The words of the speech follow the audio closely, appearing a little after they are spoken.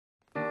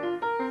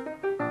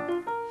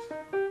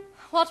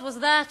What was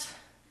that?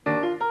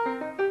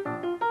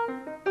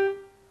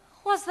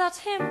 Was that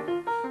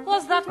him?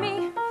 Was that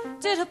me?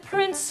 Did a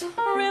prince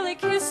really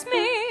kiss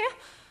me?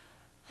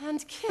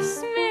 And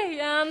kiss me,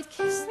 and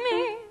kiss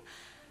me?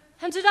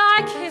 And did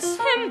I kiss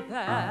him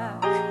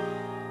back?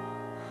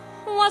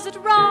 Was it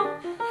wrong?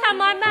 Am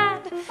I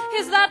mad?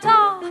 Is that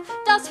all?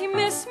 Does he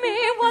miss me?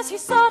 Was he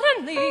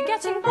suddenly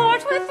getting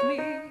bored with me?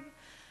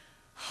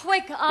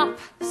 Wake up,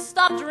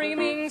 stop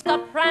dreaming,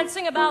 stop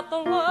prancing about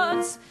the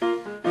woods.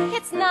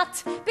 It's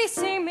not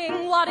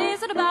beseeming, what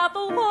is it about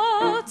the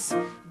woods?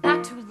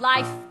 Back to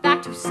life,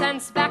 back to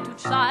sense, back to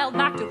child,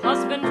 back to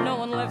husband, no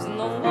one lives in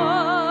the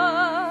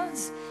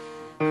woods.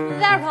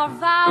 There are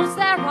vows,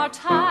 there are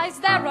ties,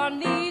 there are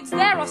needs,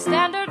 there are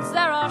standards,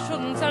 there are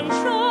shouldn'ts and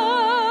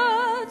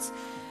shoulds.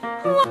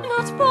 Why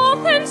not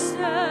both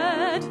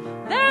instead?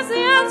 There's the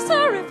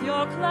answer if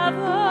you're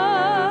clever.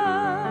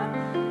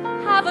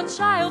 Have a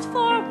child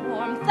for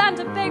warmth, and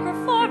a baker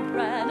for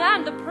bread,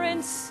 and a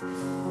prince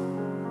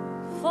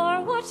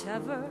for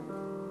whatever.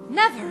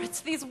 Never,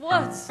 it's these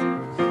woods.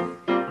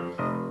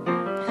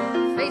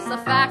 Face the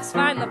facts,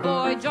 find the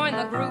boy, join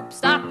the group,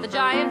 stop the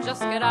giant,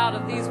 just get out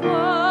of these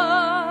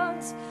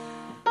woods.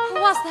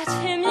 Was that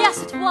him?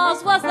 Yes, it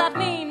was. Was that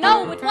me?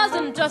 No, it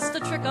wasn't just a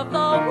trick of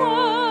the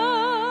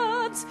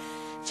woods.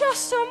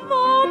 Just a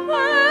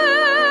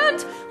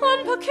moment,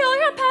 one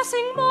peculiar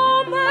passing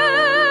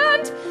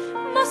moment.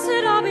 Must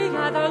it all be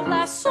either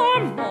less or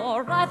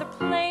more, either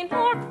plain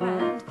or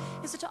grand?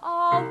 Is it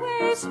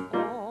always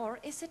or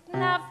is it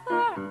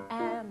never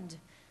and?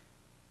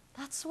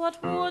 That's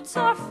what woods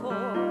are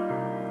for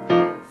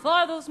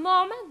those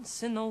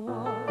moments in the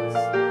woods.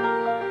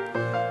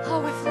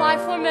 Oh, if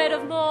life were made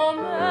of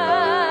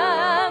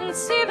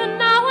moments, even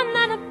now and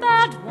then a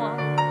bad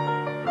one.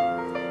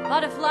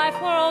 But if life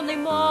were only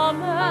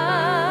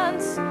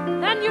moments,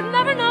 then you'd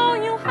never know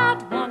you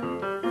had one.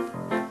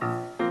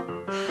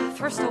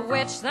 First a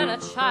witch, then a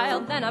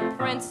child, then a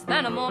prince,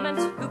 then a moment.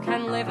 Who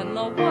can live in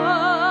the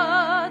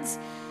woods?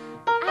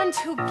 And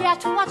to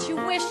get what you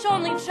wish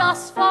only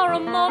just for a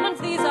moment,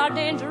 these are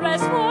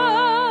dangerous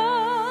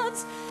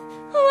woods.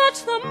 Let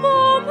the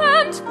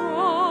moment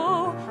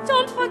go,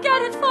 don't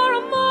forget it for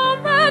a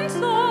moment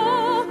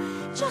though.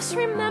 Just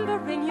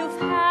remembering you've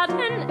had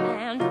an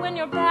and when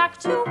you're back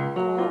to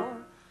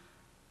or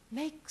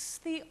makes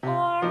the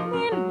or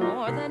mean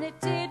more than it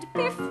did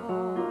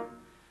before.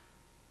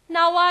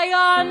 Now I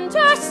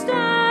understand,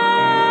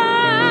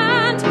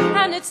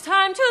 and it's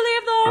time to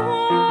leave the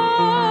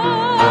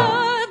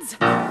woods.